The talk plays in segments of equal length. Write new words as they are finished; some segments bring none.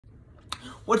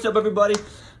What's up, everybody?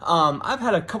 I've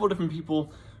had a couple different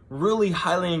people really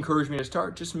highly encourage me to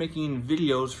start just making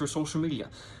videos for social media.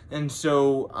 And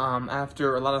so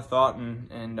after a lot of thought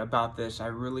and about this, I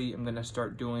really am going to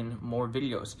start doing more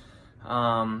videos.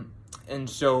 And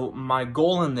so my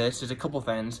goal in this is a couple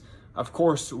things. Of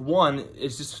course, one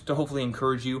is just to hopefully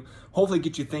encourage you, hopefully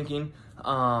get you thinking,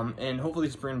 and hopefully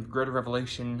just bring greater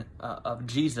revelation of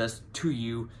Jesus to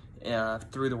you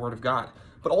through the Word of God.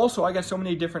 But also, I got so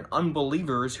many different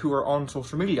unbelievers who are on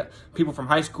social media. People from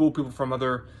high school, people from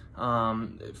other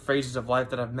phases of life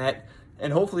that I've met.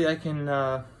 And hopefully I can,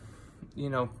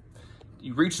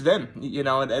 reach them,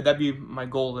 and that'd be my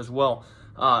goal as well.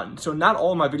 So not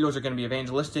all my videos are going to be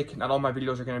evangelistic. Not all my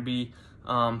videos are going to be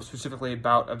specifically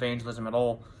about evangelism at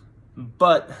all.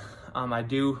 But I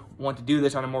do want to do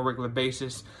this on a more regular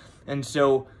basis. And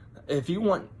so if you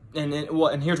want,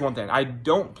 and here's one thing. I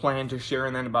don't plan to share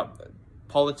anything about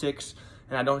politics,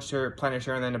 and I don't plan to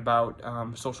share anything about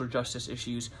social justice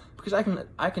issues, because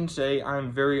I can say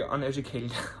I'm very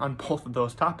uneducated on both of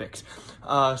those topics.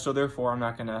 So therefore, I'm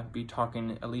not going to be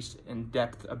talking at least in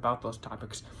depth about those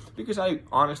topics, because I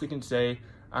honestly can say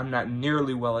I'm not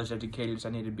nearly well as educated as I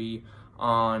need to be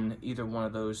on either one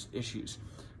of those issues.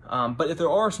 But if there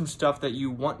are some stuff that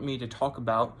you want me to talk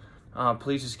about,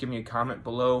 please just give me a comment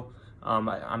below.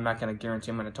 I'm not going to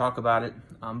guarantee I'm going to talk about it,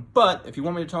 but if you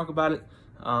want me to talk about it,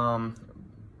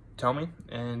 tell me,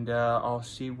 and I'll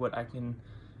see what I can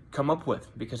come up with,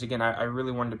 because again, I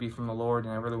really wanted to be from the Lord,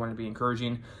 and I really wanted to be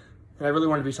encouraging, and I really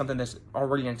wanted to be something that's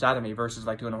already inside of me versus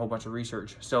like doing a whole bunch of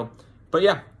research. So, but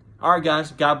yeah, all right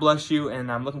guys, God bless you,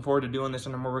 and I'm looking forward to doing this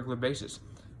on a more regular basis.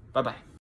 Bye-bye.